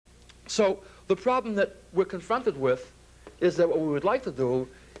So the problem that we're confronted with is that what we would like to do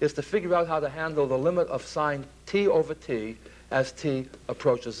is to figure out how to handle the limit of sine t over t as t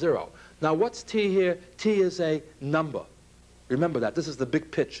approaches 0. Now what's t here? T is a number. Remember that. This is the big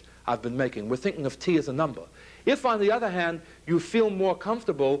pitch I've been making. We're thinking of t as a number. If, on the other hand, you feel more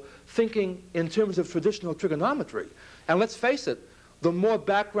comfortable thinking in terms of traditional trigonometry, and let's face it, the more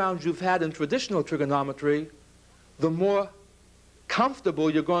background you've had in traditional trigonometry, the more comfortable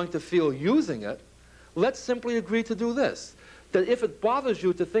you're going to feel using it, let's simply agree to do this. That if it bothers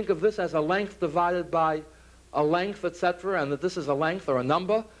you to think of this as a length divided by a length, etc., and that this is a length or a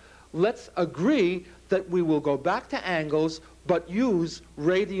number, let's agree that we will go back to angles but use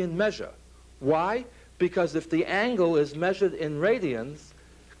radian measure. Why? Because if the angle is measured in radians,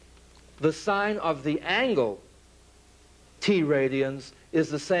 the sine of the angle, t radians, is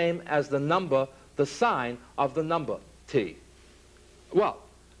the same as the number, the sine of the number, t. Well,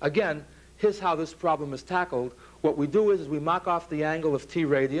 again, here's how this problem is tackled. What we do is we mark off the angle of t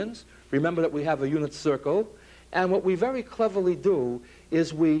radians. Remember that we have a unit circle. And what we very cleverly do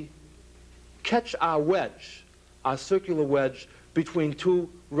is we catch our wedge, our circular wedge, between two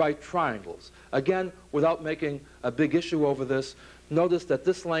right triangles. Again, without making a big issue over this, notice that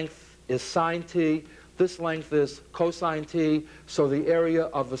this length is sine t, this length is cosine t, so the area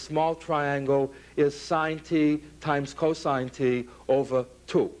of the small triangle is sine t times cosine t over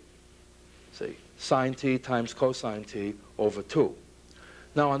 2. See, sine t times cosine t over 2.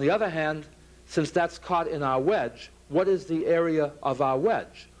 Now, on the other hand, since that's caught in our wedge, what is the area of our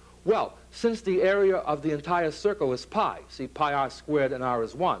wedge? Well, since the area of the entire circle is pi, see, pi r squared and r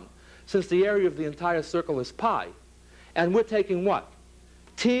is 1, since the area of the entire circle is pi, and we're taking what?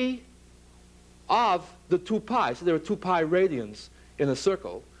 T of the 2 pi. So there are 2 pi radians in a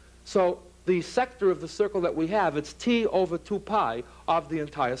circle. So the sector of the circle that we have, it's t over 2 pi of the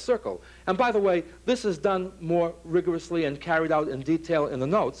entire circle. And by the way, this is done more rigorously and carried out in detail in the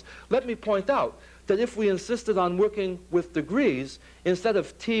notes. Let me point out that if we insisted on working with degrees, instead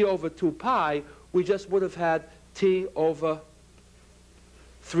of t over 2 pi, we just would have had t over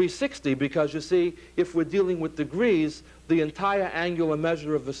 360, because you see, if we're dealing with degrees, the entire angular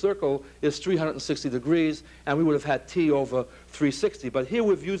measure of the circle is 360 degrees, and we would have had t over 360. But here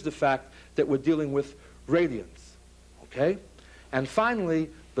we've used the fact that we're dealing with radians, okay? And finally,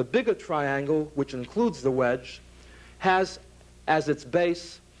 the bigger triangle, which includes the wedge, has as its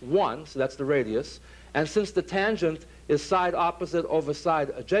base 1, so that's the radius, and since the tangent is side opposite over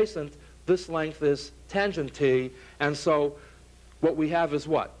side adjacent, this length is tangent t, and so what we have is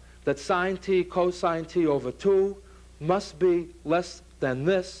what? That sine t cosine t over 2 must be less than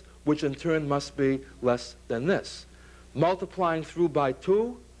this, which in turn must be less than this. Multiplying through by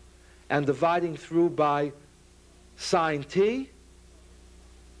 2 and dividing through by sine t.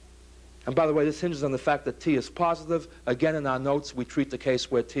 And by the way, this hinges on the fact that t is positive. Again, in our notes, we treat the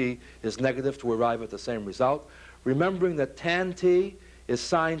case where t is negative to arrive at the same result. Remembering that tan t is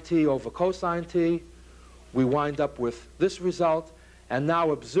sine t over cosine t, we wind up with this result. And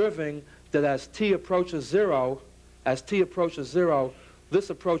now observing that as t approaches 0, this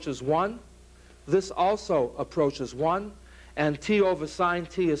approaches 1, this also approaches 1, and t over sine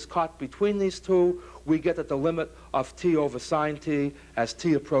t is caught between these two, we get that the limit of t over sine t as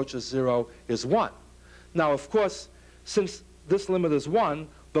t approaches 0 is 1. Now, of course, since this limit is 1,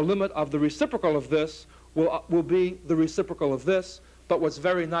 the limit of the reciprocal of this will be the reciprocal of this, but what's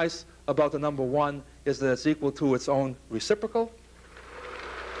very nice about the number 1 is that it's equal to its own reciprocal.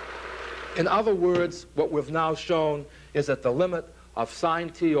 In other words, what we've now shown is that the limit of sine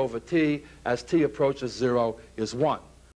t over t as t approaches 0 is 1.